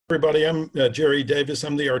Everybody, I'm Jerry Davis.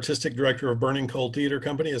 I'm the artistic director of Burning Coal Theater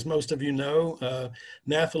Company. As most of you know,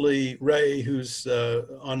 Nathalie Ray, who's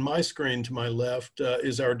on my screen to my left,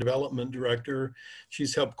 is our development director.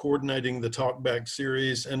 She's helped coordinating the Talkback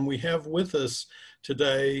series. And we have with us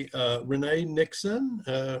today Renee Nixon.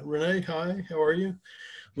 Renee, hi, how are you?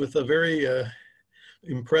 With a very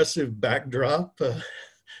impressive backdrop,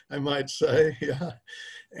 I might say, yeah.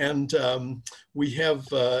 And we have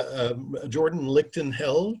Jordan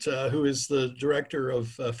Lichtenheld, who is the director of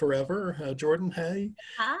Forever. Jordan, hey.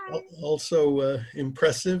 Hi. Also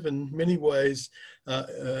impressive in many ways.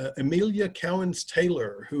 Amelia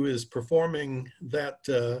Cowens-Taylor, who is performing that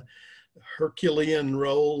Herculean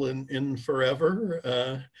role in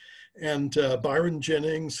Forever. And Byron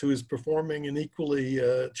Jennings, who is performing an equally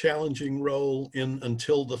challenging role in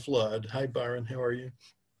Until the Flood. Hi, Byron, how are you?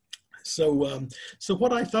 So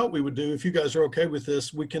what I thought we would do, if you guys are okay with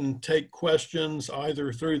this, we can take questions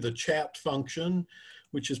either through the chat function,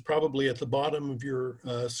 which is probably at the bottom of your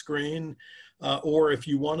screen, or if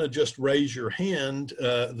you want to just raise your hand,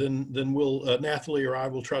 then we'll, Nathalie or I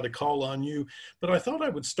will try to call on you. But I thought I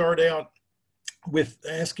would start out with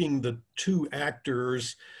asking the two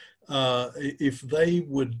actors if they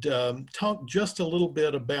would talk just a little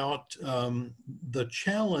bit about the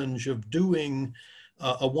challenge of doing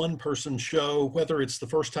a one-person show, whether it's the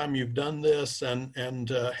first time you've done this and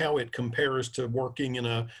how it compares to working in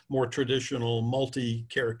a more traditional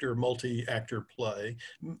multi-character, multi-actor play.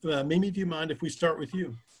 Mimi, do you mind if we start with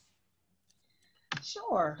you?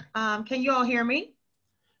 Sure. Can you all hear me?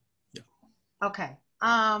 Yeah. Okay.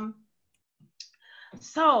 I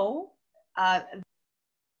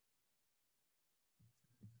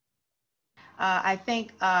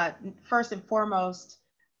think first and foremost,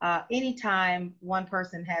 anytime one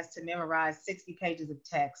person has to memorize 60 pages of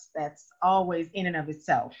text, that's always in and of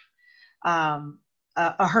itself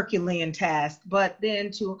a Herculean task. But then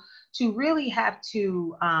to really have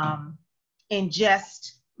to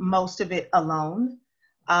ingest most of it alone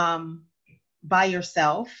by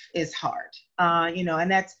yourself is hard. And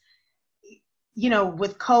that's,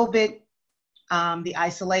 with COVID, the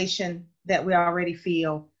isolation that we already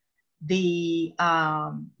feel, the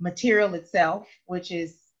material itself, which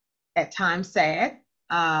is at times sad,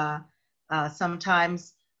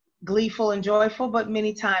 sometimes gleeful and joyful, but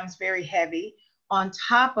many times very heavy, on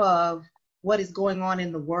top of what is going on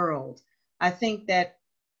in the world. I think that,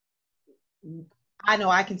 I know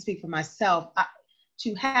I can speak for myself,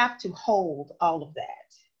 to have to hold all of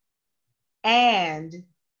that and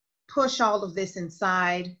push all of this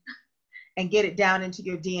inside and get it down into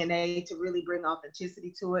your DNA to really bring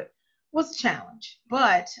authenticity to it was a challenge.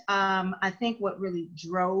 But I think what really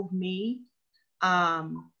drove me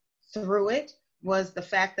through it was the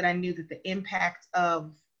fact that I knew that the impact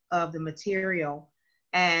of the material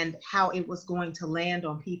and how it was going to land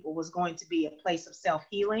on people was going to be a place of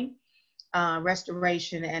self-healing,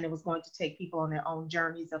 restoration, and it was going to take people on their own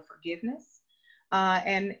journeys of forgiveness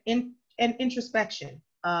and introspection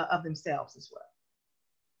of themselves as well.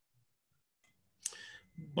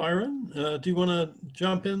 Byron, do you want to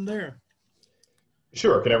jump in there?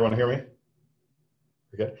 Sure. Can everyone hear me?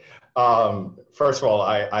 Okay. First of all,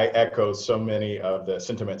 I echo so many of the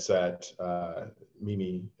sentiments that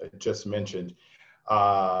Mimi just mentioned.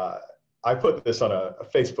 I put this on a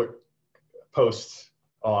Facebook post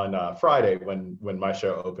on Friday when my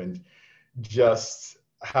show opened, just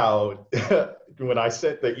how when I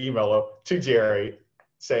sent the email up to Jerry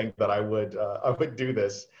saying that I would do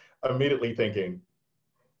this, immediately thinking,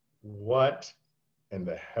 what in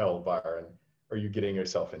the hell, Byron, are you getting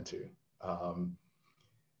yourself into?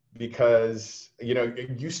 Because,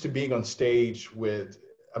 used to being on stage with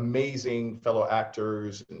amazing fellow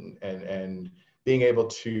actors and being able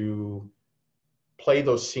to play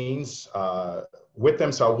those scenes with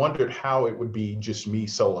them. So I wondered how it would be just me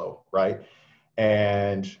solo, right?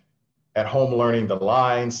 And at home learning the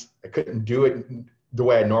lines, I couldn't do it the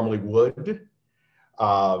way I normally would.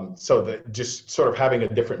 So that just sort of having a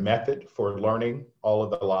different method for learning all of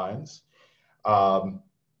the lines.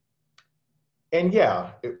 And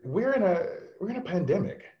yeah, we're in a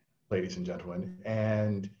pandemic, ladies and gentlemen,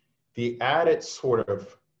 and the added sort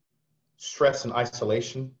of stress and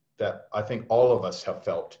isolation that I think all of us have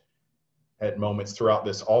felt at moments throughout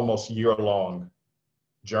this almost year-long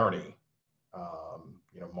journey.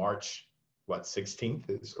 March 16th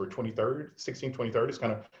is, or 23rd, 16th, 23rd is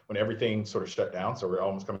kind of when everything sort of shut down. So we're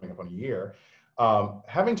almost coming up on a year.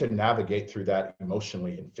 Having to navigate through that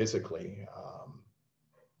emotionally and physically,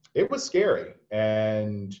 it was scary.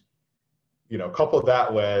 And, couple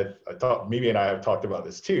that with, Mimi and I have talked about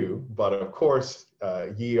this too, but of course,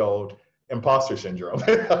 yield imposter syndrome.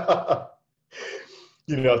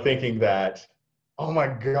 Thinking that, oh my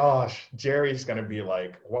gosh, Jerry's going to be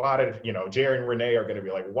like, Jerry and Renee are going to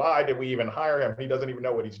be like, why did we even hire him? He doesn't even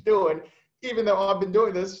know what he's doing, even though I've been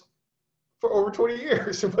doing this for over 20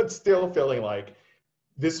 years, but still feeling like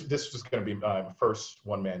this was going to be my first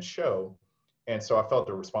one-man show. And so I felt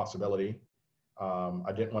the responsibility.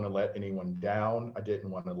 I didn't want to let anyone down. I didn't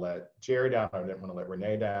want to let Jerry down. I didn't want to let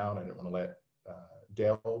Renee down. I didn't want to let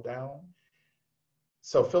Dael down.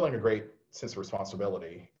 So feeling a great sense of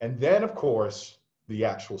responsibility. And then, of course, the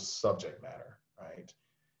actual subject matter, right?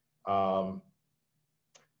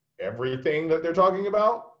 Everything that they're talking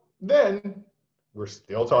about, then we're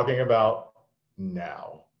still talking about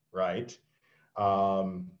now, right?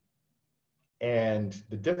 And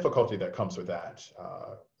the difficulty that comes with that.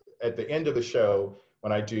 At the end of the show,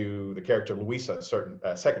 when I do the character Louisa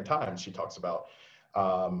second time, she talks about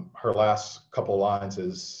her last couple lines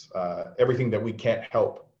is everything that we can't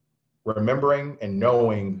help remembering and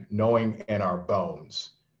knowing in our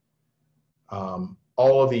bones.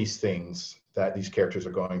 All of these things that these characters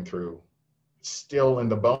are going through, still in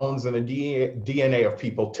the bones and the DNA of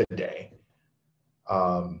people today.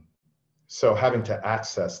 So having to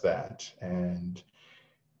access that, and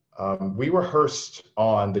we rehearsed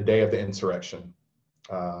on the day of the insurrection.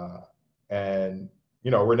 And,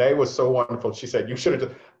 Renee was so wonderful. She said, you should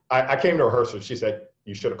have, I came to rehearsal. She said,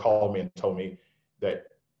 you should have called me and told me that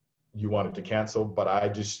you wanted to cancel, but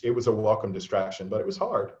it was a welcome distraction, but it was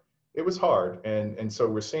hard. It was hard. And so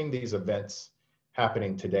we're seeing these events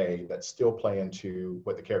happening today that still play into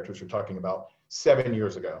what the characters were talking about 7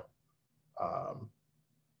 years ago.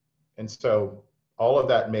 And so all of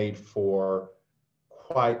that made for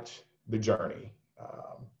quite the journey,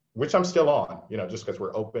 which I'm still on, just because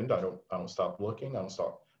we're opened. I don't stop looking. I don't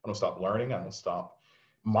stop learning. I don't stop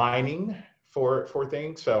mining for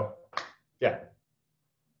things. So yeah.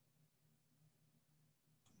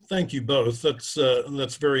 Thank you both.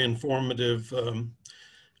 That's very informative.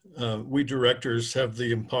 We directors have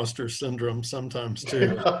the imposter syndrome sometimes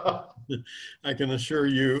too. I can assure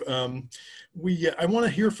you. I want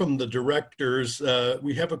to hear from the directors.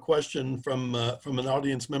 We have a question from an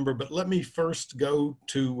audience member, but let me first go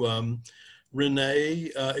to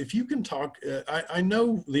Renee. If you can talk, I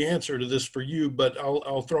know the answer to this for you, but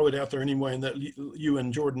I'll throw it out there anyway, and that you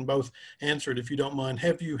and Jordan both answered, if you don't mind.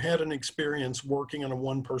 Have you had an experience working on a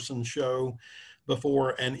one-person show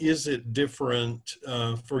before, and is it different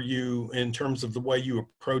for you in terms of the way you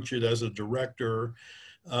approach it as a director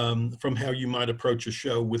from how you might approach a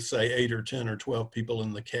show with, say, 8 or 10 or 12 people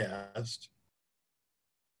in the cast?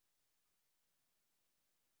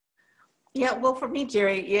 Yeah, well, for me,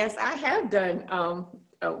 Jerry, yes, I have done,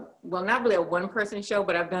 well, not really a one-person show,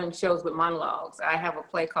 but I've done shows with monologues. I have a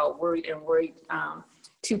play called Worried and Worried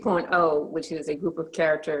 2.0, which is a group of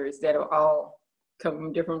characters that are all come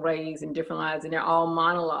from different ways and different lives, and they're all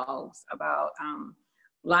monologues about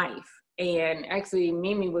life. And actually,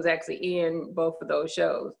 Mimi was actually in both of those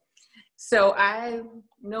shows. So I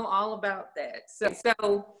know all about that.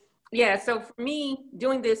 So yeah, so for me,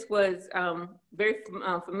 doing this was very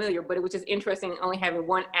familiar, but it was just interesting only having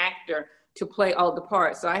one actor to play all the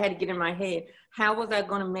parts. So I had to get in my head, how was I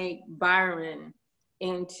going to make Byron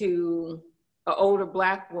into an older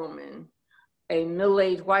Black woman, a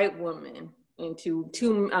middle-aged white woman, into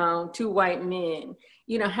two white men?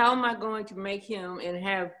 How am I going to make him and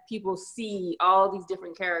have people see all these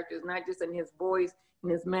different characters, not just in his voice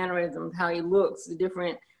and his mannerisms, how he looks, the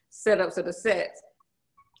different setups of the sets.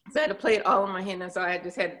 So I had to play it all in my head, and so I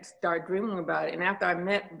just had to start dreaming about it. And after I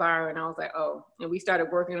met Byron, I was like, oh, and we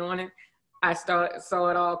started working on it. I saw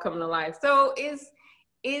it all come to life. So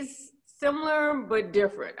it's similar but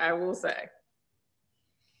different, I will say.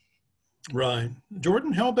 Right,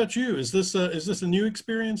 Jordan. How about you? Is this a new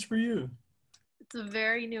experience for you? It's a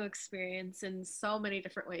very new experience in so many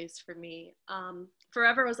different ways for me.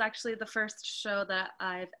 Forever was actually the first show that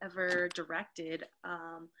I've ever directed.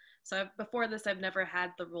 So before this, I've never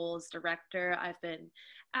had the role as director. I've been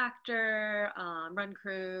actor, run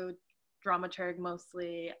crew, dramaturg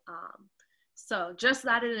mostly. So just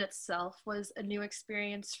that in itself was a new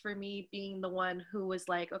experience for me, being the one who was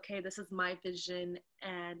like, okay, this is my vision,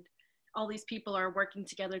 and all these people are working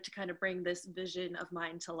together to kind of bring this vision of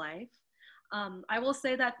mine to life. I will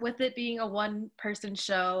say that with it being a one-person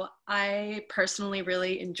show, I personally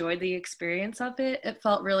really enjoyed the experience of it. It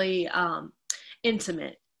felt really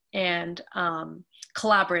intimate and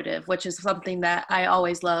collaborative, which is something that I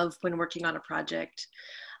always love when working on a project.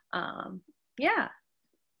 Yeah.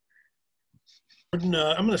 Jordan,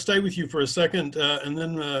 I'm going to stay with you for a second and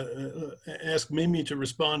then ask Mimi to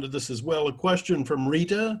respond to this as well. A question from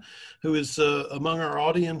Rita, who is among our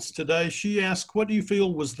audience today. She asked, what do you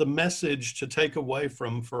feel was the message to take away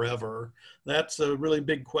from Forever? That's a really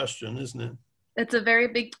big question, isn't it? It's a very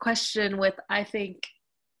big question with, I think,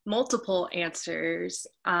 multiple answers.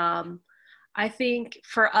 I think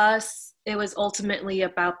for us, it was ultimately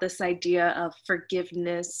about this idea of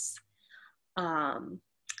forgiveness,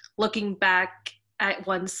 looking back at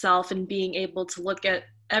oneself and being able to look at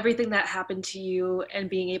everything that happened to you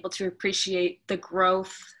and being able to appreciate the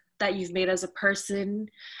growth that you've made as a person,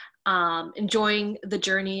 enjoying the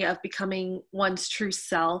journey of becoming one's true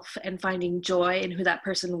self and finding joy in who that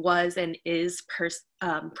person was and is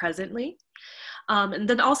presently. And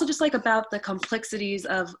then also just like about the complexities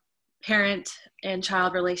of parent and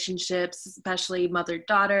child relationships, especially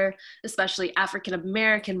mother-daughter, especially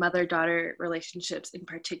African-American mother-daughter relationships in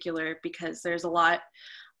particular, because there's a lot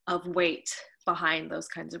of weight behind those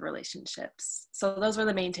kinds of relationships. So those were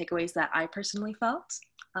the main takeaways that I personally felt.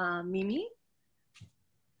 Mimi?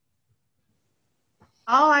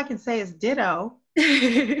 All I can say is ditto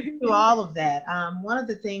to all of that. One of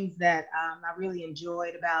the things that I really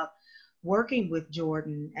enjoyed about working with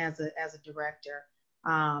Jordan as a director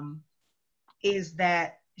is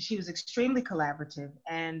that she was extremely collaborative,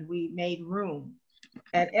 and we made room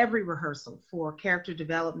at every rehearsal for character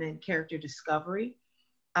development, character discovery.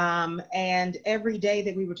 And every day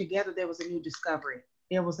that we were together, there was a new discovery.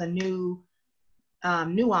 There was a new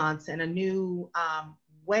nuance and a new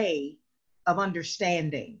way of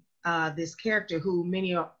understanding this character, who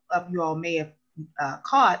many of you all may have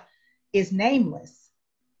caught is nameless.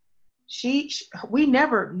 We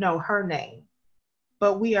never know her name,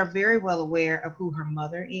 but we are very well aware of who her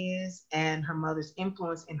mother is and her mother's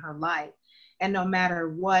influence in her life. And no matter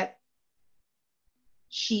what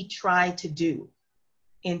she tried to do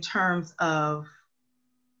in terms of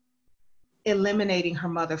eliminating her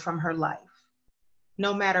mother from her life,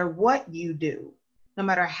 no matter what you do, no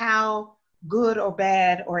matter how good or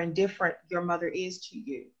bad or indifferent your mother is to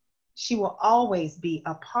you, she will always be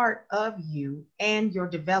a part of you and your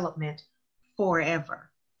development forever.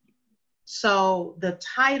 So the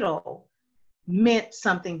title meant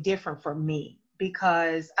something different for me,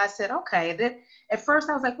 because I said, okay, that at first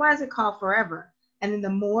I was like, why is it called Forever? And then the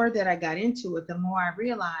more that I got into it, the more I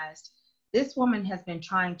realized this woman has been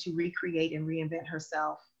trying to recreate and reinvent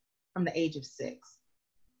herself from the age of 6.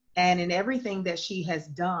 And in everything that she has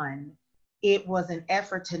done, it was an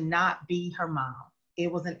effort to not be her mom. It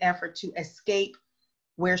was an effort to escape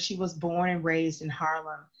where she was born and raised in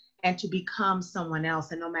Harlem and to become someone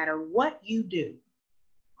else. And no matter what you do,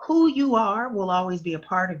 who you are will always be a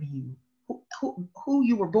part of you. Who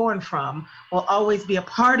you were born from will always be a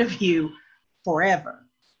part of you forever.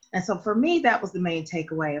 And so for me, that was the main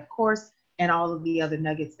takeaway, of course, and all of the other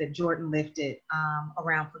nuggets that Jordan lifted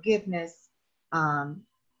around forgiveness,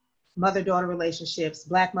 mother-daughter relationships,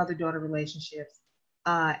 Black mother-daughter relationships,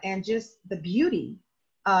 and just the beauty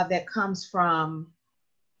that comes from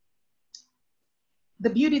the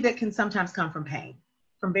beauty that can sometimes come from pain,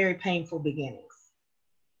 from very painful beginnings.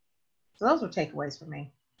 So those were takeaways for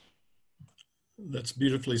me. That's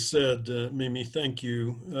beautifully said, Mimi. Thank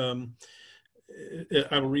you.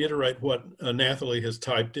 I'll reiterate what Nathalie has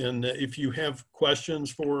typed in. If you have questions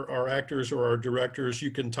for our actors or our directors, you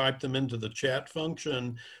can type them into the chat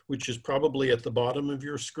function, which is probably at the bottom of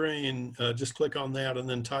your screen. Just click on that and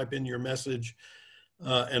then type in your message,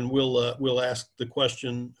 and we'll ask the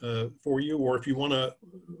question for you. Or if you want to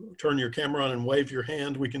turn your camera on and wave your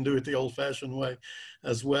hand, we can do it the old-fashioned way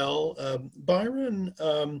as well. Byron,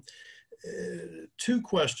 2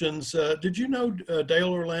 questions. Did you know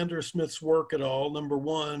Dael Orlandersmith's work at all, number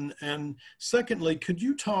one? And secondly, could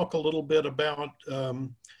you talk a little bit about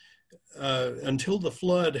Until the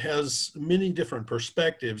Flood has many different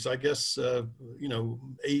perspectives, I guess,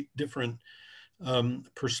 8 different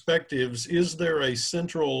perspectives. Is there a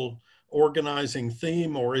central organizing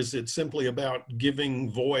theme, or is it simply about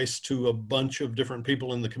giving voice to a bunch of different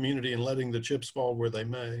people in the community and letting the chips fall where they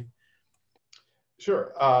may?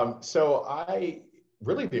 Sure. So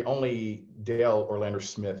really the only Dael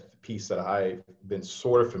Orlandersmith piece that I've been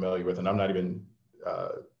sort of familiar with, and I'm not even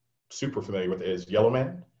super familiar with, is Yellow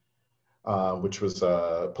Man, which was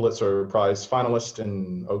a Pulitzer Prize finalist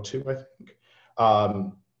in 2002, I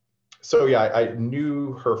think. So yeah, I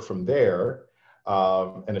knew her from there.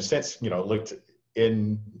 In a sense, looked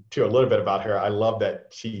into a little bit about her. I love that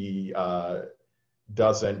she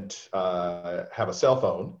doesn't have a cell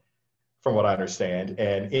phone, from what I understand,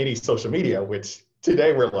 and any social media, which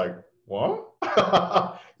today we're like, what?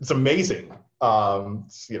 It's amazing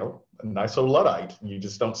You know, a nice little Luddite. You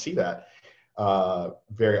just don't see that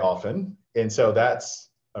very often. And so that's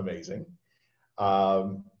amazing.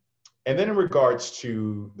 And then in regards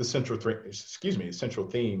to the central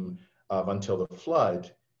theme of Until the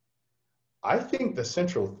Flood, I think the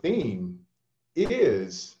central theme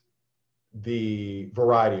is the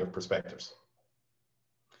variety of perspectives,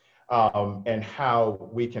 and how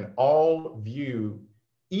we can all view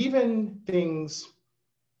even things.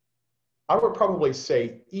 I would probably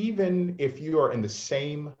say, even if you are in the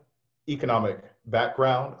same economic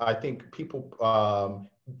background, I think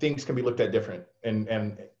things can be looked at different. And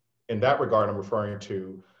in that regard, I'm referring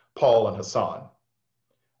to Paul and Hassan,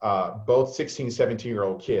 both 16,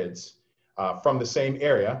 17-year-old kids from the same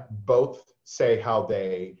area, both say how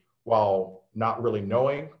they, while not really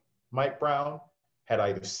knowing Mike Brown, had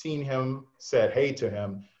either seen him, said hey to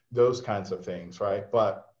him, those kinds of things, right?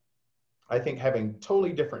 But I think having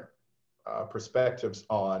totally different perspectives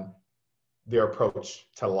on their approach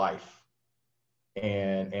to life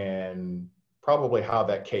and probably how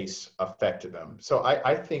that case affected them. So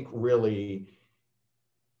I think really,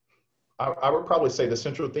 I would probably say the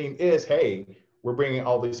central theme is, hey, we're bringing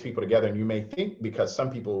all these people together. And you may think because some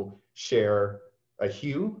people share a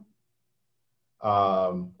hue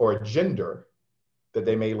or a gender, that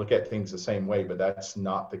they may look at things the same way, but that's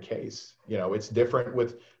not the case. You know, it's different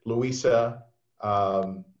with Louisa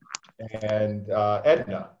and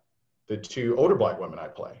Edna, the two older Black women I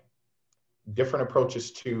play. Different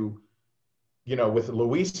approaches to, you know, with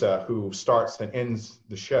Louisa, who starts and ends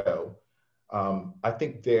the show, I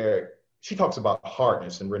think she talks about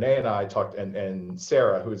hardness, and Renee and I talked, and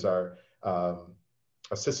Sarah, who's our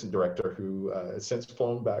assistant director, who has since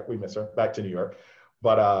flown back, we miss her, back to New York.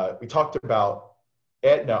 But we talked about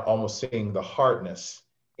Edna almost seeing the hardness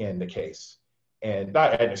in the case. And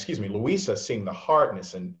not Edna, excuse me, Louisa seeing the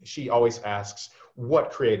hardness. And she always asks, what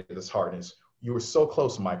created this hardness? You were so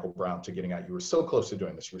close, Michael Brown, to getting out. You were so close to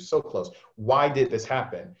doing this. You were so close. Why did this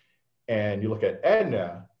happen? And you look at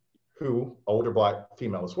Edna, who, older Black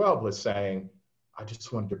female as well, was saying, I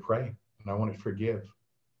just wanted to pray and I wanted to forgive.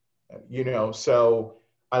 You know, so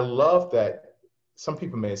I love that some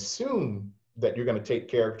people may assume that you're going to take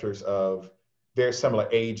characters of very similar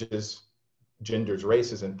ages, genders,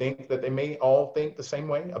 races, and think that they may all think the same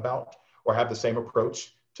way about or have the same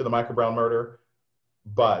approach to the Michael Brown murder,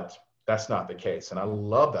 but that's not the case. And I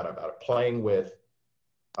love that about it, playing with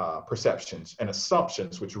perceptions and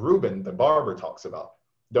assumptions, which Ruben, the barber, talks about.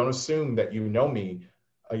 Don't assume that you know me,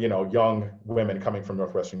 you know, young women coming from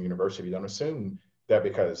Northwestern University. Don't assume that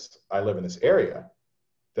because I live in this area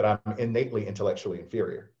that I'm innately intellectually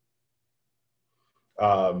inferior.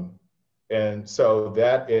 And so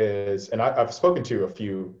that is, and I've spoken to a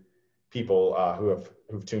few people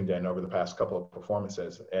who've tuned in over the past couple of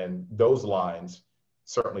performances, and those lines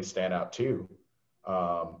certainly stand out too.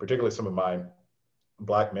 Particularly some of my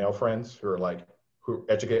Black male friends who are who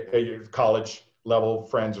educate college level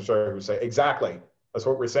friends or so, who say, exactly, that's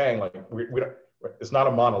what we're saying. Like we don't, it's not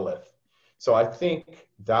a monolith. So I think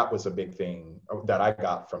that was a big thing that I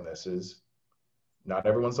got from this is, not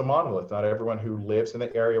everyone's a monolith. Not everyone who lives in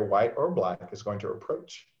the area, white or Black, is going to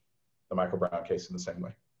approach the Michael Brown case in the same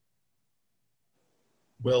way.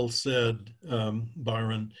 Well said,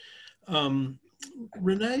 Byron.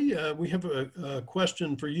 Renee, we have a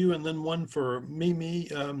question for you and then one for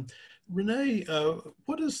Mimi. Renee,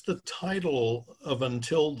 what does the title of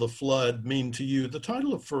Until the Flood mean to you? The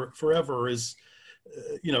title of Forever is,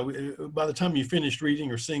 you know, by the time you finished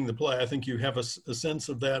reading or seeing the play, I think you have a sense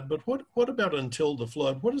of that. But what about Until the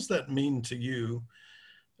Flood? What does that mean to you,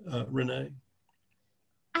 Renee?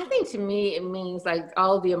 I think to me, it means like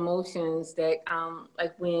all the emotions that,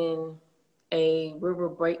 like when a river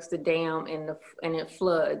breaks the dam and it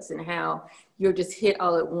floods, and how you're just hit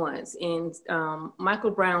all at once. And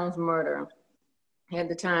Michael Brown's murder at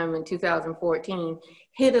the time in 2014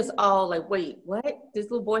 hit us all like, wait, what?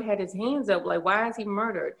 This little boy had his hands up, like, why is he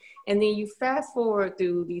murdered? And then you fast forward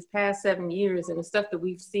through these past 7 years and the stuff that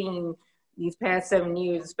we've seen these past 7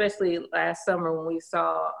 years, especially last summer when we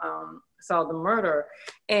saw the murder.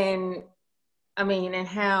 And I mean, and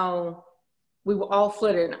how we were all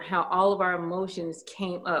flooded, and how all of our emotions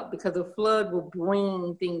came up, because the flood will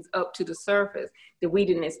bring things up to the surface that we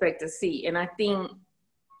didn't expect to see. And I think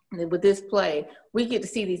with this play, we get to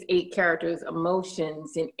see these 8 characters'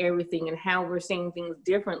 emotions and everything, and how we're seeing things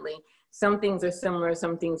differently. Some things are similar,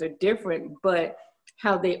 some things are different, but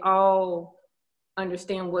how they all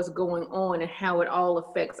understand what's going on and how it all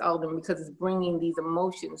affects all of them, because it's bringing these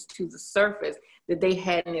emotions to the surface that they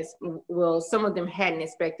hadn't, well, some of them hadn't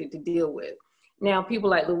expected to deal with. Now, people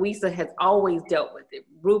like Louisa has always dealt with it.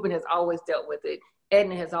 Ruben has always dealt with it.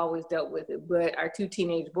 Edna has always dealt with it. But our two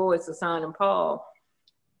teenage boys, Hassan and Paul,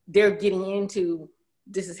 they're getting into,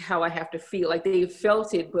 this is how I have to feel. Like they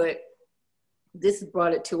felt it, but this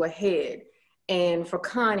brought it to a head. And for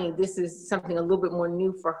Connie, this is something a little bit more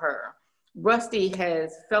new for her. Rusty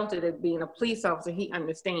has felt it as being a police officer. He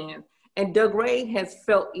understands. And Doug Ray has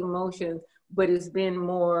felt emotions, but it's been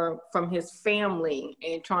more from his family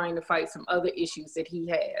and trying to fight some other issues that he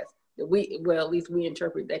has. That well, at least we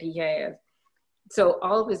interpret that he has. So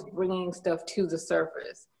all of this bringing stuff to the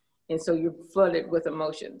surface. And so you're flooded with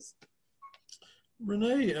emotions.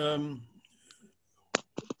 Renee,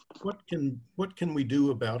 what can we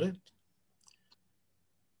do about it?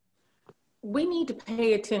 We need to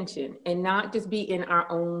pay attention and not just be in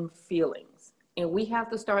our own feelings. And we have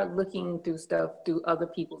to start looking through stuff through other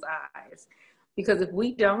people's eyes. Because if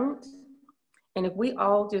we don't, and if we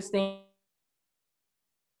all just think,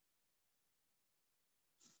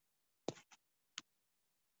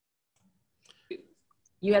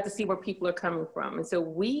 you have to see where people are coming from. And so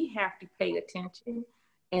we have to pay attention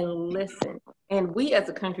and listen. And we as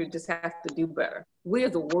a country just have to do better. We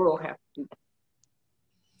as a world have to do better.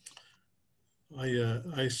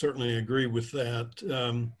 I certainly agree with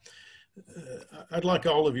that. I'd like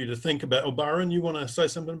all of you to think about, Byron, you want to say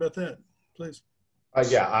something about that, please?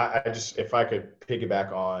 Yeah, I just, if I could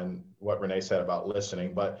piggyback on what Renee said about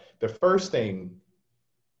listening, but the first thing,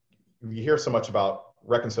 you hear so much about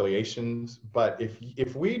reconciliations, but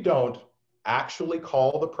if we don't actually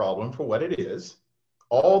call the problem for what it is,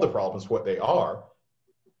 all the problems what they are,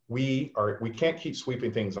 we can't keep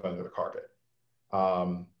sweeping things under the carpet.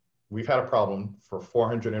 We've had a problem for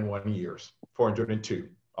 401 years, 402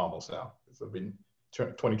 almost now. It's been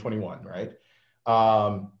 2021, right?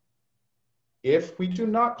 If we do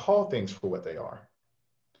not call things for what they are,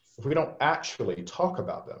 if we don't actually talk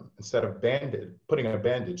about them instead of putting a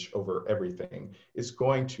bandage over everything, it's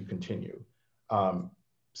going to continue.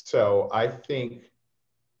 So I think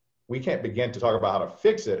we can't begin to talk about how to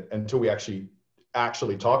fix it until we actually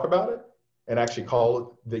talk about it and actually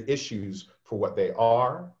call the issues for what they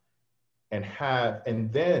are,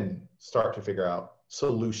 and then start to figure out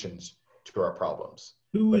solutions to our problems.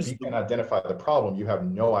 But if you can identify the problem, you have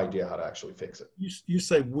no idea how to actually fix it. You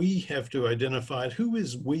say we have to identify it. Who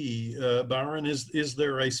is we, Byron? Is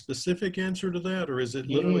there a specific answer to that, or is it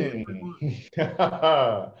literally everyone?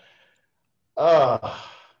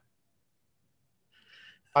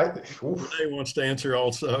 Renee wants to answer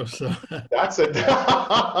also. So that's it.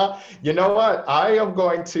 You know what? I'm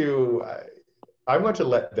going to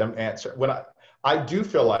let them answer. When I do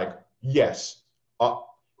feel like, yes,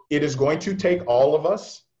 it is going to take all of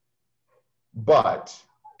us, but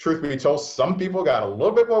truth be told, some people got a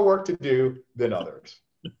little bit more work to do than others.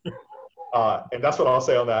 And that's what I'll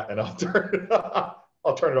say on that, and I'll turn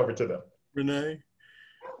it over to them. Renee?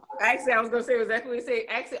 Actually, I was going to say exactly what you say.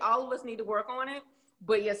 Actually, all of us need to work on it.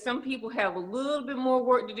 But yes, some people have a little bit more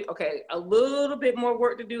work to do. Okay, a little bit more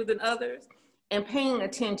work to do than others. And paying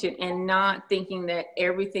attention and not thinking that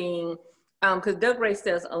everything, because Doug Ray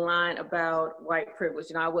says a line about white privilege.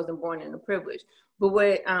 I wasn't born into privilege.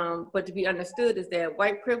 But to be understood is that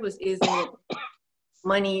white privilege isn't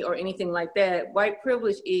money or anything like that. White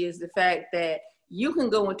privilege is the fact that you can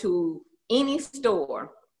go into any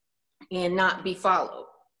store and not be followed.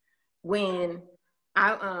 When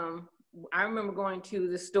I remember going to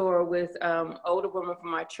the store with older women from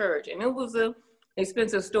my church, and it was an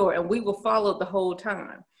expensive store, and we were followed the whole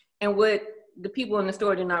time. And what the people in the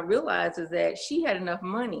store did not realize is that she had enough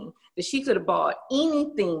money that she could have bought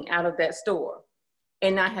anything out of that store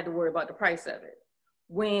and not had to worry about the price of it.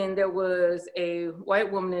 When there was a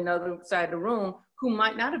white woman in the other side of the room who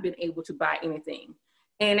might not have been able to buy anything.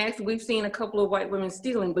 And actually, we've seen a couple of white women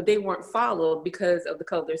stealing, but they weren't followed because of the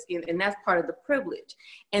color of their skin, and that's part of the privilege.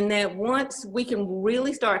 And that once we can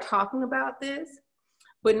really start talking about this,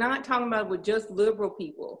 but not talking about it with just liberal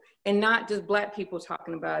people and not just Black people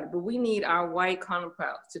talking about it, but we need our white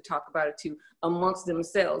counterparts to talk about it too amongst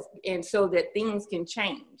themselves, and so that things can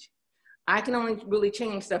change. I can only really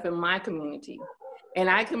change stuff in my community, and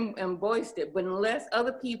I can voice it, but unless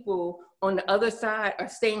other people on the other side are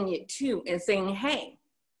saying it too and saying, hey,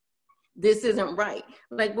 this isn't right.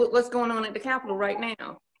 Like what's going on at the Capitol right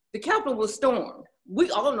now? The Capitol was stormed.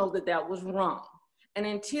 We all know that that was wrong. And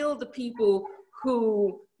until the people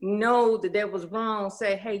who know that that was wrong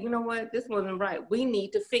say, hey, you know what, this wasn't right. We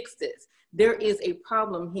need to fix this. There is a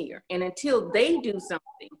problem here. And until they do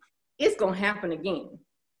something, it's going to happen again.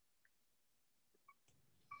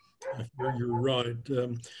 You're right.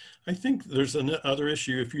 I think there's another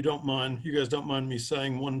issue, if you don't mind, you guys don't mind me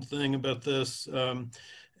saying one thing about this.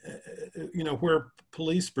 You know, where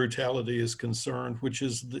police brutality is concerned, which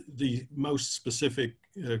is the most specific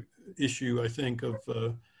issue, I think, of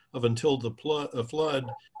Until the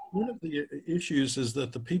Flood. One of the issues is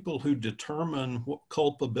that the people who determine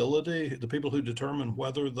culpability, the people who determine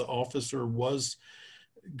whether the officer was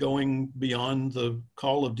going beyond the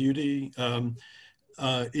call of duty,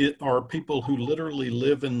 it are people who literally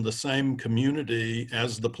live in the same community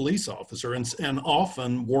as the police officer and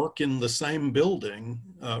often work in the same building,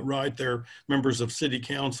 right? They're members of city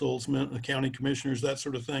councils, county commissioners, that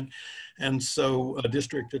sort of thing. And so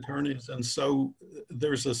district attorneys. And so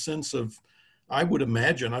there's a sense of, I would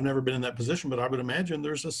imagine, I've never been in that position, but I would imagine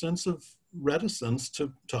there's a sense of reticence to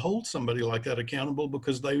hold somebody like that accountable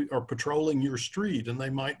because they are patrolling your street and they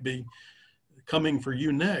might be coming for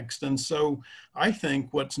you next. And so I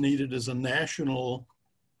think what's needed is a national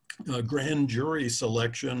grand jury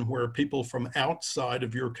selection where people from outside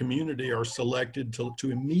of your community are selected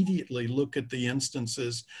to immediately look at the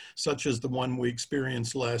instances such as the one we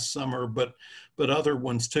experienced last summer, but other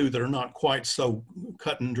ones too that are not quite so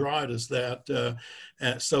cut and dried as that,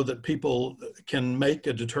 so that people can make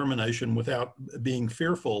a determination without being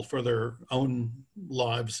fearful for their own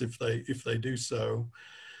lives if they do so.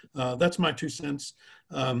 That's my 2 cents.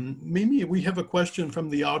 Mimi, we have a question from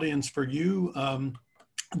the audience for you.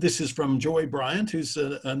 This is from Joy Bryant, who's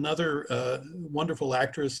another wonderful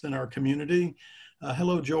actress in our community.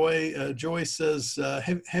 Hello, Joy. Joy says,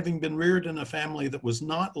 having been reared in a family that was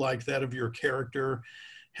not like that of your character,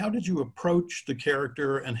 how did you approach the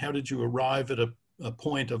character and how did you arrive at a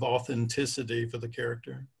point of authenticity for the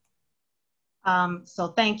character? So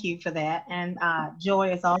thank you for that. And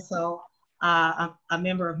Joy is also a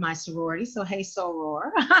member of my sorority. So hey,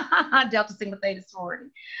 soror, Delta Sigma Theta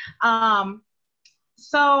sorority.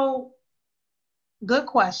 So good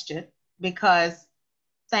question, because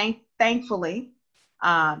thankfully,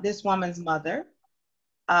 this woman's mother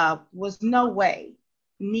was no way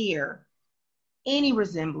near any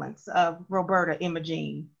resemblance of Roberta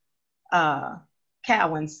Imogene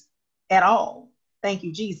Cowens at all. Thank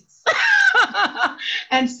you, Jesus.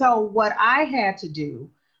 And so what I had to do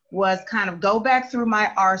was kind of go back through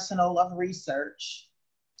my arsenal of research.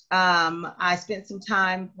 I spent some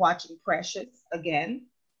time watching Precious again,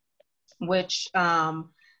 which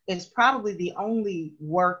is probably the only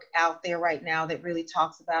work out there right now that really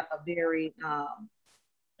talks about a very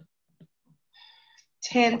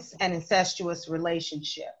tense and incestuous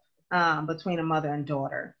relationship between a mother and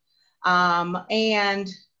daughter. And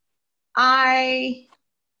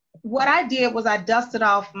what I did was I dusted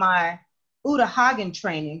off my Uta Hagen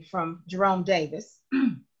training from Jerome Davis.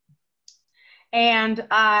 And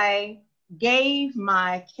I gave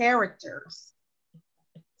my characters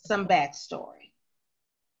some backstory.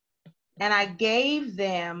 And I gave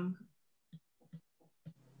them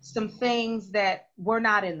some things that were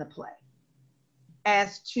not in the play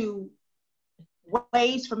as to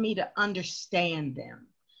ways for me to understand them.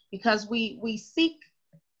 Because we seek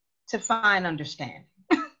to find understanding.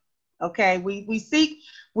 Okay, we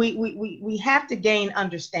have to gain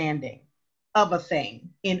understanding of a thing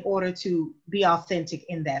in order to be authentic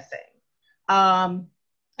in that thing.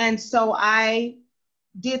 And so I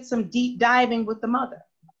did some deep diving with the mother.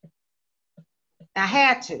 I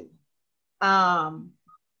had to. And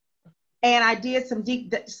I did some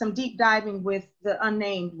deep diving with the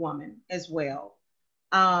unnamed woman as well.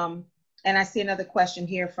 And I see another question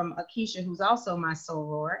here from Akeisha, who's also my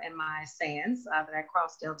soror and my sans that I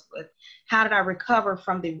cross-dealt with. How did I recover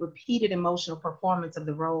from the repeated emotional performance of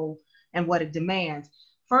the role and what it demands?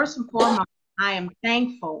 First and foremost, I am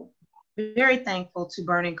thankful, very thankful to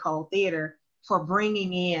Burning Coal Theater for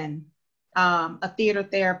bringing in a theater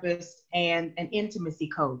therapist and an intimacy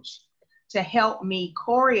coach to help me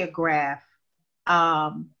choreograph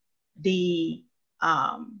the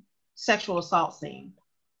sexual assault scene.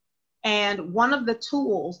 And one of the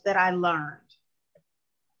tools that I learned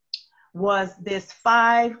was this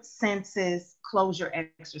 5 senses closure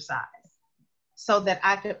exercise so that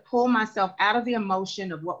I could pull myself out of the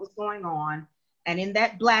emotion of what was going on. And in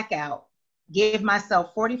that blackout, give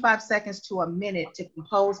myself 45 seconds to a minute to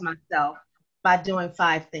compose myself by doing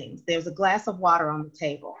 5 things. There's a glass of water on the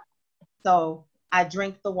table. So I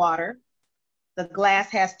drink the water. The glass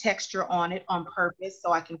has texture on it on purpose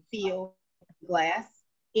so I can feel the glass.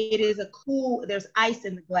 It is there's ice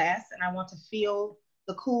in the glass and I want to feel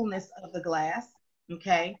the coolness of the glass,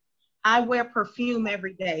 okay? I wear perfume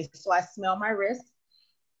every day, so I smell my wrist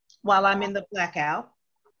while I'm in the blackout.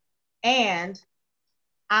 And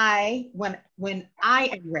when I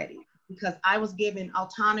am ready, because I was given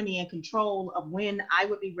autonomy and control of when I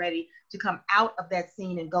would be ready to come out of that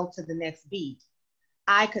scene and go to the next beat,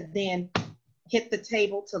 I could then hit the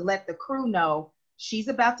table to let the crew know she's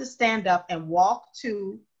about to stand up and walk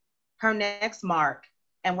to her next mark.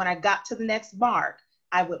 And when I got to the next mark,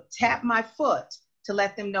 I would tap my foot to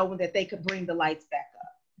let them know that they could bring the lights back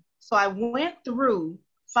up. So I went through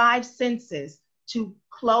 5 senses to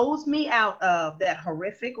close me out of that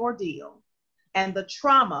horrific ordeal and the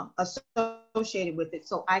trauma associated with it,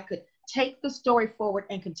 so I could take the story forward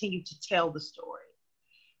and continue to tell the story.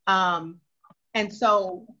 And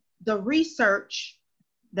so the research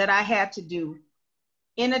that I had to do,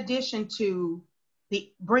 in addition to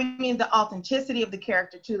the bringing the authenticity of the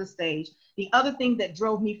character to the stage, the other thing that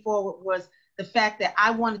drove me forward was the fact that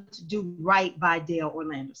I wanted to do right by Dael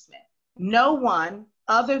Orlandersmith. No one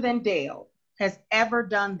other than Dael has ever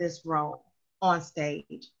done this role on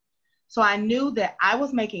stage. So I knew that I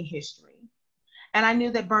was making history, and I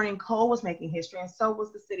knew that Burning Coal was making history, and so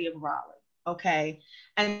was the city of Raleigh. Okay,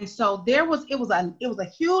 and so it was a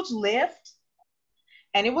huge lift,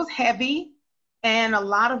 and it was heavy, and a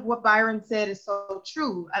lot of what Byron said is so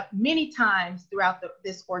true. Many times throughout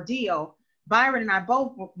this ordeal, Byron and I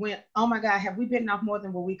both went, "Oh my God, have we bitten off more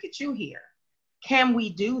than what we could chew here? Can we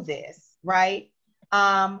do this?" Right?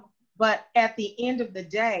 But at the end of the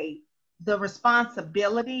day, the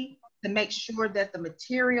responsibility to make sure that the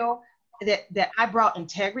material, that I brought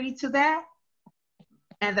integrity to that,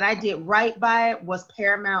 and that I did right by it, was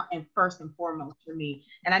paramount and first and foremost for me.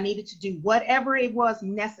 And I needed to do whatever it was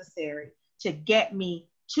necessary to get me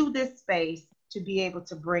to this space to be able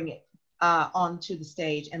to bring it onto the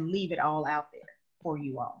stage and leave it all out there for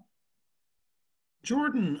you all.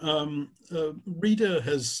 Jordan, Rita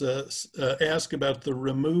has asked about the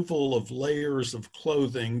removal of layers of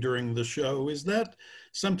clothing during the show. Is that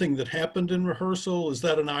something that happened in rehearsal? Is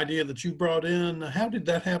that an idea that you brought in? How did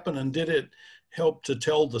that happen, and did it help to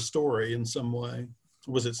tell the story in some way?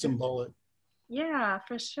 Was it symbolic? Yeah,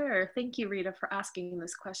 for sure. Thank you, Rita, for asking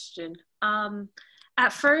this question.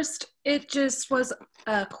 At first, it just was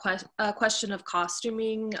a question of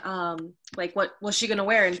costuming, like what was she going to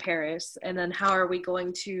wear in Paris? And then how are we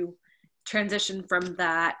going to transition from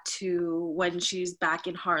that to when she's back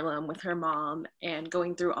in Harlem with her mom and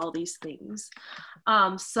going through all these things.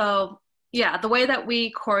 So yeah, the way that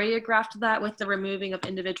we choreographed that with the removing of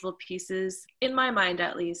individual pieces, in my mind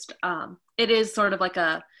at least, it is sort of like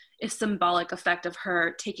a symbolic effect of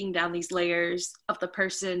her taking down these layers of the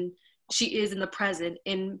person she is in the present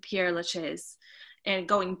in Père Lachaise, and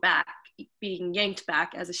going back, being yanked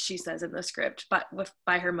back, as she says in the script, but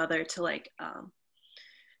by her mother, to like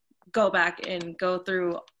go back and go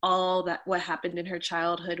through all that, what happened in her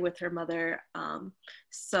childhood with her mother.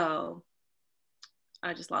 So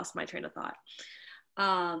I just lost my train of thought.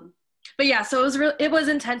 But yeah, so it was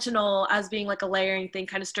intentional as being like a layering thing,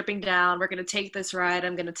 kind of stripping down. We're going to take this ride.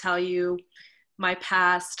 I'm going to tell you my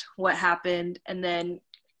past, what happened, and then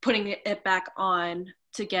putting it back on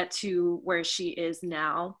to get to where she is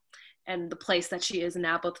now and the place that she is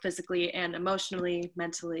now, both physically and emotionally,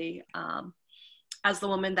 mentally, as the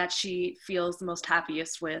woman that she feels the most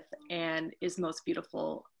happiest with and is most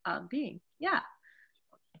beautiful being. Yeah.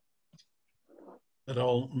 That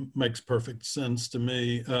all makes perfect sense to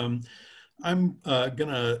me. We're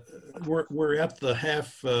at the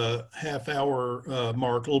half hour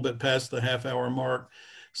mark, a little bit past the half hour mark.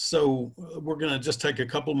 So we're gonna just take a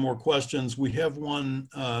couple more questions. We have one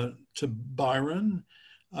to Byron.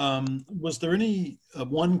 Was there any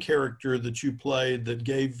one character that you played that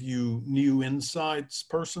gave you new insights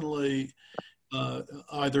personally,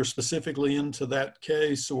 either specifically into that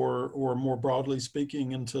case or more broadly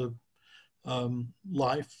speaking into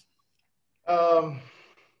life?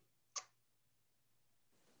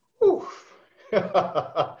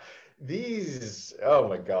 These, oh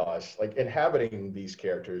my gosh, like inhabiting these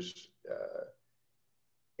characters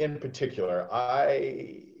in particular,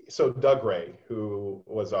 so Doug Ray, who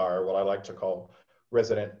was our, what I like to call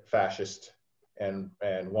resident fascist and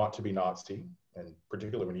want to be Nazi, and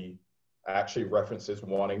particularly when he actually references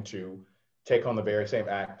wanting to take on the very same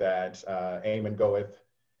act that Eamon Goeth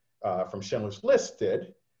from Schindler's List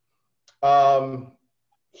did.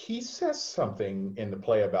 He says something in the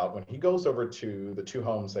play about when he goes over to the 2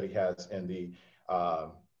 homes that he has in the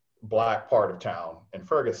black part of town in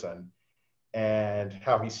Ferguson, and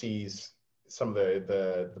how he sees some of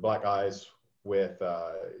the black guys with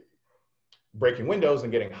breaking windows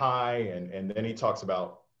and getting high, and then he talks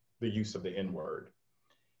about the use of the N-word.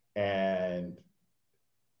 And,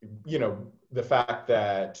 you know, the fact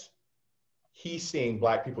that he's seeing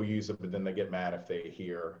Black people use it, but then they get mad if they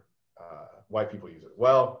hear white people use it.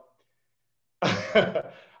 Well,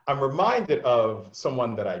 I'm reminded of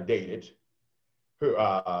someone that I dated who,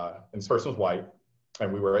 and this person was white,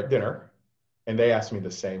 and we were at dinner, and they asked me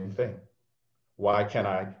the same thing. Why can't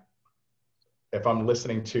I, if I'm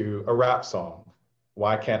listening to a rap song,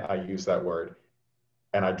 why can't I use that word?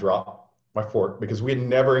 And I dropped my fork because we had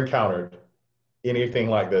never encountered anything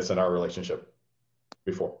like this in our relationship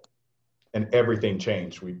before. And everything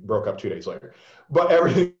changed. We broke up 2 days later. But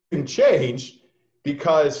everything changed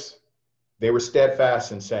because they were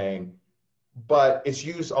steadfast in saying, but it's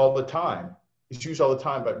used all the time. It's used all the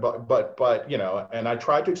time, but you know, and I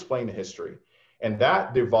tried to explain the history. And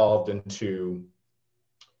that devolved into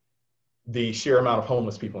the sheer amount of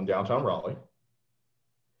homeless people in downtown Raleigh.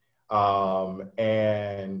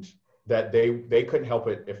 And that they couldn't help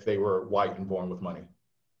it if they were white and born with money.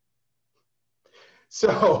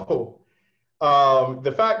 So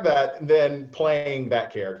the fact that then playing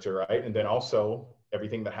that character, right? And then also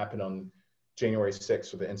everything that happened on January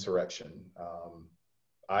 6th with the insurrection.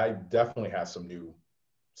 I definitely have some new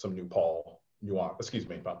Paul nuance, excuse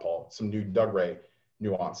me, not Paul, some new Doug Ray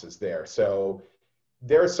nuances there. So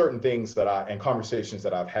there are certain things that and conversations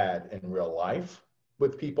that I've had in real life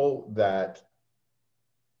with people that,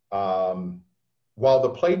 while the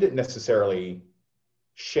play didn't necessarily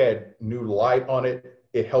shed new light on it,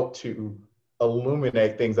 it helped to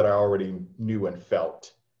illuminate things that I already knew and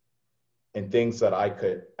felt, and things that I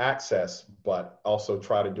could access, but also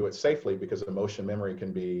try to do it safely, because emotion memory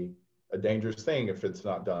can be a dangerous thing if it's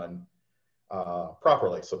not done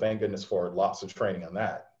properly. So thank goodness for lots of training on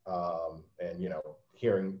that. And, you know,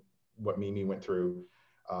 hearing what Mimi went through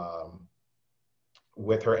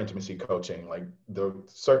with her intimacy coaching, like the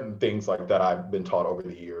certain things like that I've been taught over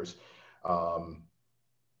the years.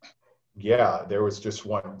 Yeah, there was just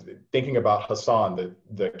one, thinking about Hassan,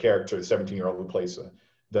 the character, the 17-year-old who plays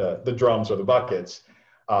the drums or the buckets,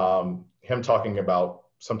 him talking about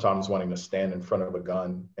sometimes wanting to stand in front of a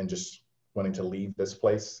gun and just wanting to leave this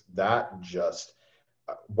place. That just,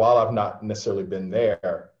 while I've not necessarily been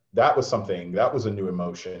there, that was something, that was a new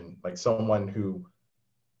emotion, like someone who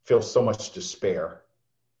feels so much despair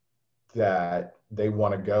that they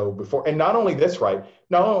want to go before. And not only this, right?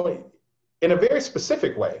 Not only in a very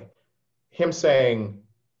specific way, him saying,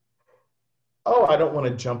 oh, I don't want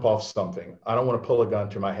to jump off something. I don't want to pull a gun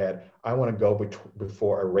to my head. I want to go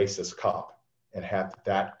before a racist cop and have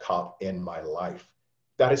that cop in my life.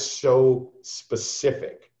 That is so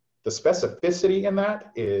specific. The specificity in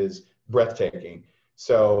that is breathtaking.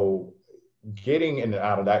 So getting in and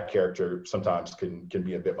out of that character sometimes can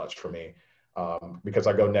be a bit much for me, because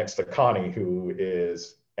I go next to Connie, who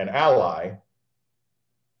is an ally,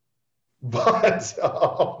 but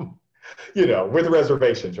you know, with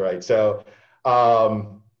reservations, right? So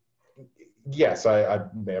yes, I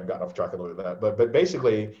may have gotten off track a little bit of that, but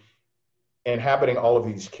basically inhabiting all of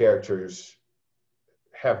these characters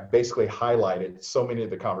have basically highlighted so many of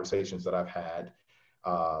the conversations that I've had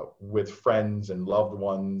with friends and loved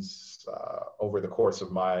ones over the course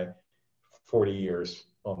of my 40 years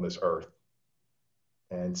on this earth.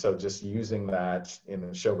 And so just using that in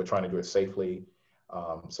the show, but trying to do it safely,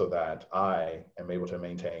 so that I am able to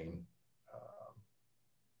maintain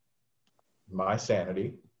my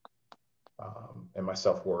sanity and my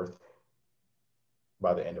self-worth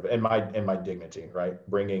by the end of it, and my dignity, right?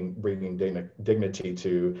 Bringing dignity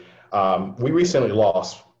to. We recently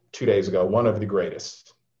lost 2 days ago one of the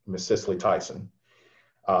greatest, Miss Cicely Tyson,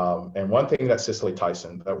 and one thing that Cicely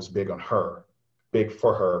Tyson, that was big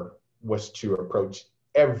for her, was to approach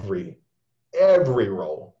every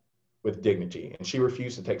role with dignity, and she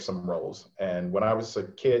refused to take some roles. And when I was a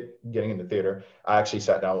kid getting into theater, I actually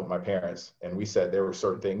sat down with my parents, and we said there were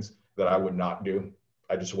certain things that I would not do.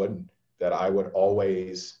 I just wouldn't. That I would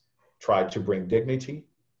always try to bring dignity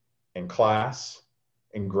and class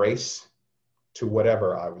and grace to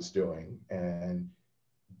whatever I was doing. And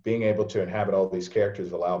being able to inhabit all these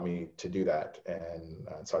characters allowed me to do that. And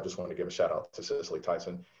so I just want to give a shout out to Cicely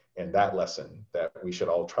Tyson and that lesson, that we should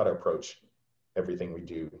all try to approach everything we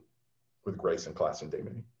do with grace and class and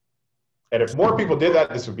dignity. And if more people did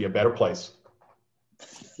that, this would be a better place.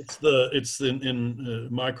 It's in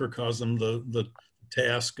microcosm, the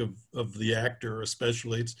task of the actor,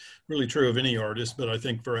 especially. It's really true of any artist, but I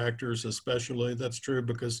think for actors especially, that's true,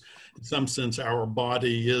 because in some sense our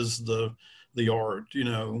body is the art, you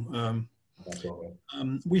know.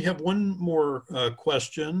 We have one more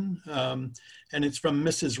question, and it's from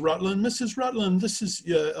Mrs. Rutland. Mrs. Rutland, this is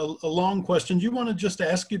a long question. Do you want to just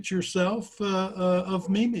ask it yourself of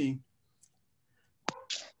Mimi?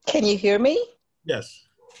 Can you hear me? Yes.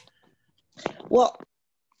 Well,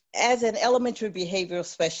 as an elementary behavioral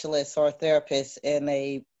specialist or therapist in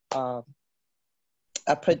a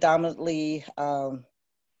predominantly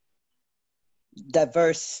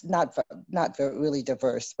diverse, not really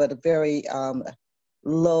diverse, but a very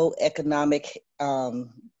low economic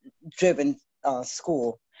driven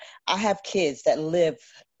school. I have kids that live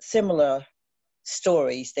similar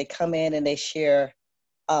stories. They come in and they share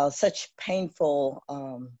such painful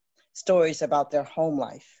stories about their home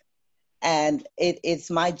life. And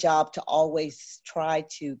it's my job to always try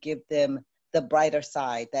to give them the brighter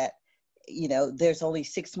side, that, you know, there's only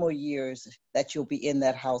 6 more years that you'll be in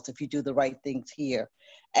that house if you do the right things here.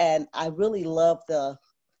 And I really love the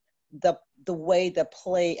way the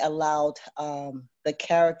play allowed the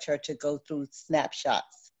character to go through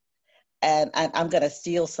snapshots. And I'm going to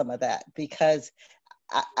steal some of that, because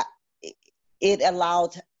it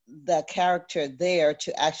allowed the character there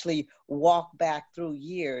to actually walk back through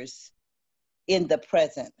years in the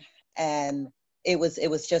present. And it was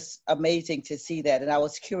just amazing to see that. And I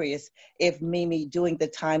was curious if, Mimi, during the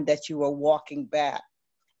time that you were walking back,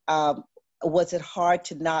 was it hard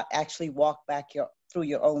to not actually walk back through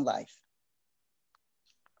your own life?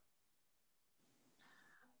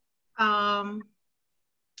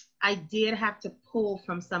 I did have to pull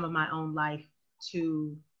from some of my own life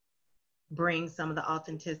to bring some of the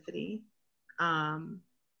authenticity.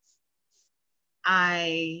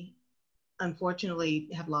 I unfortunately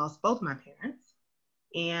have lost both my parents,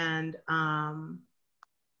 and and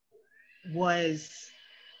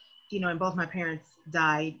both my parents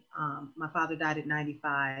died. My father died at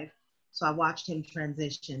 95, so I watched him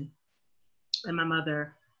transition, and my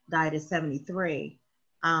mother died at 73.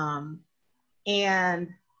 And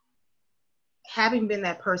having been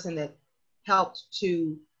that person that helped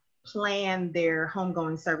to plan their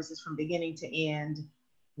homegoing services from beginning to end,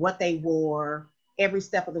 what they wore, every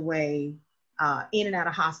step of the way, in and out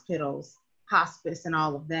of hospitals, hospice, and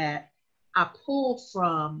all of that, I pulled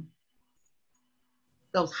from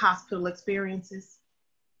those hospital experiences,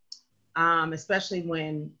 especially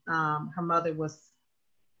when her mother was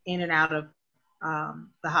in and out of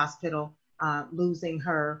the hospital, losing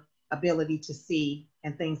her ability to see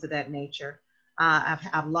and things of that nature.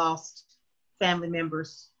 I've lost family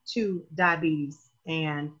members to diabetes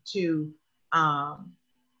and to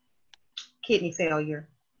kidney failure,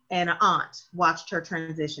 and an aunt watched her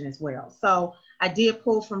transition as well. So I did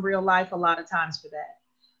pull from real life a lot of times for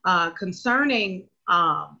that. Concerning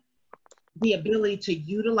the ability to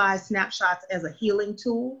utilize snapshots as a healing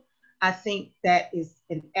tool, I think that is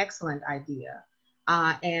an excellent idea.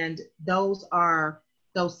 And those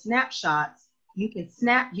snapshots, you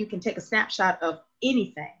can take a snapshot of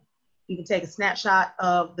anything. You can take a snapshot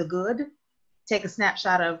of the good, take a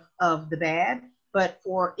snapshot of the bad, but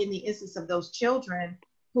in the instance of those children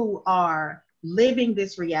who are living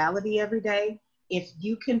this reality every day, if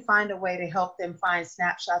you can find a way to help them find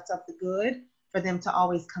snapshots of the good for them to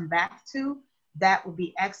always come back to, that would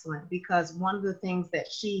be excellent. Because one of the things that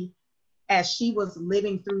as she was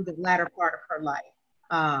living through the latter part of her life,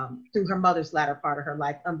 through her mother's latter part of her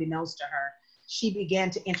life, unbeknownst to her, she began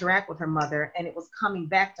to interact with her mother, and it was coming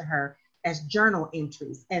back to her as journal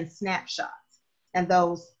entries and snapshots. And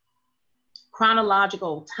those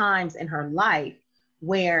chronological times in her life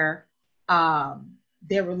where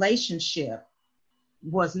their relationship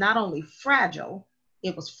was not only fragile,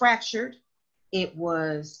 it was fractured, it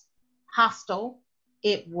was hostile,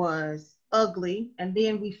 it was ugly. And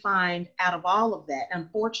then we find out of all of that,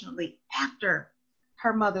 unfortunately, after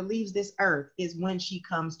her mother leaves this earth is when she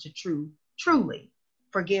comes to truly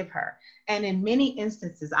forgive her. And in many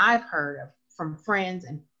instances I've heard of from friends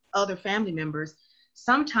and other family members,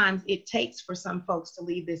 sometimes it takes for some folks to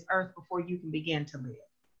leave this earth before you can begin to live.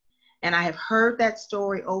 And I have heard that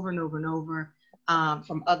story over and over and over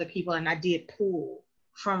from other people, and I did pull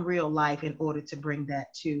from real life in order to bring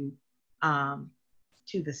that to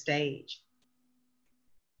the stage.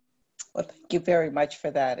 Well, thank you very much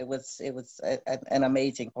for that. It was an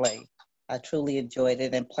amazing play. I truly enjoyed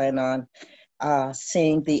it and plan on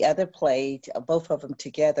seeing the other play, both of them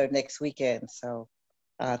together next weekend. So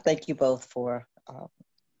thank you both for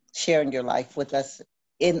sharing your life with us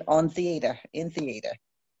in theater.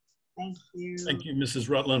 Thank you. Thank you, Mrs.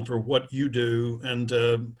 Rutland, for what you do.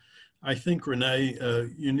 And I think, Renee,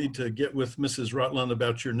 you need to get with Mrs. Rutland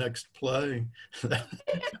about your next play. that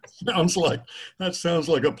sounds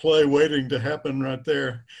like a play waiting to happen right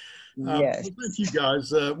there. Yes. Well, thank you,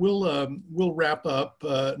 guys. We'll wrap up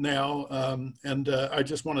now, and I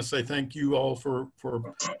just want to say thank you all for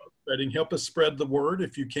help us spread the word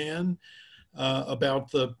if you can.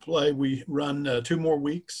 about the play. We run 2 more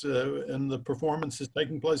weeks, and the performance is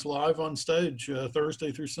taking place live on stage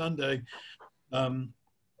Thursday through Sunday.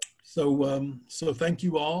 So thank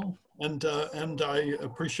you all, and I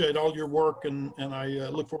appreciate all your work, and I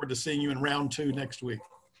look forward to seeing you in round 2 next week.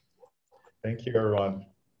 Thank you, everyone.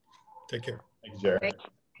 Take care. Thanks, Jerry.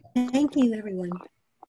 Thank you, everyone.